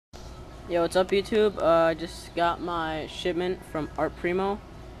Yo, what's up YouTube? I just got my shipment from primo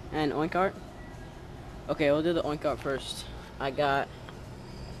and oinkart. Okay, we'll do the oinkart first. I got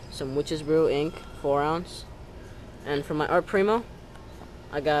some Witch's Brew ink, 4 ounce. And from my primo,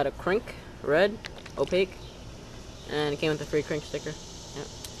 I got a crink, red, opaque. And it came with a free crink sticker. Yep.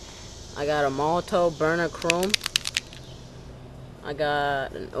 I got a Molotov burner chrome. I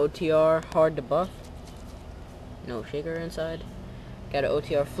got an OTR hard to buff. No shaker inside. Got an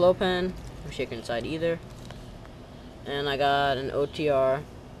OTR flow pen. No shaker inside either. And I got an OTR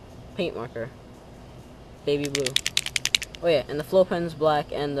paint marker. Baby blue. Oh yeah, and the flow pen's black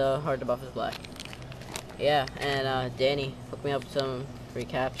and the hard to buff is black. Yeah, and Danny hooked me up with some free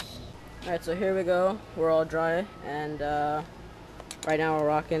caps. Alright, so here we go. We're all dry, and right now we're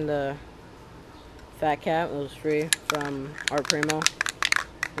rocking the fat cap. It was free from primo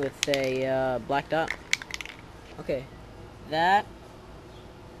with a black dot. Okay, that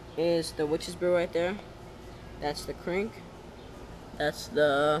is the Witch's Brew right there. That's the crink. That's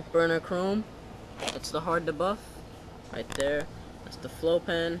the burner chrome. That's the hard to buff right there. That's the flow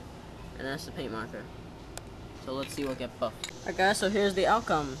pen, and that's the paint marker. So let's see what gets buffed. Alright guys, so here's the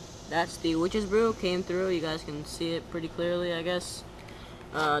outcome. That's the Witch's Brew, came through. You guys can see it pretty clearly, I guess.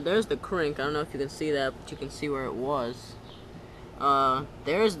 There's the crink. I don't know if you can see that, but you can see where it was.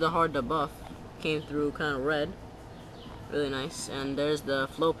 There's the hard to buff, came through kind of red. Really nice. And there's the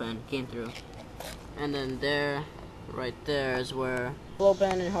flow pen, came through. And then there, right there is where flow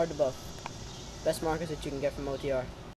pen and hard to buff. Best markers that you can get from OTR.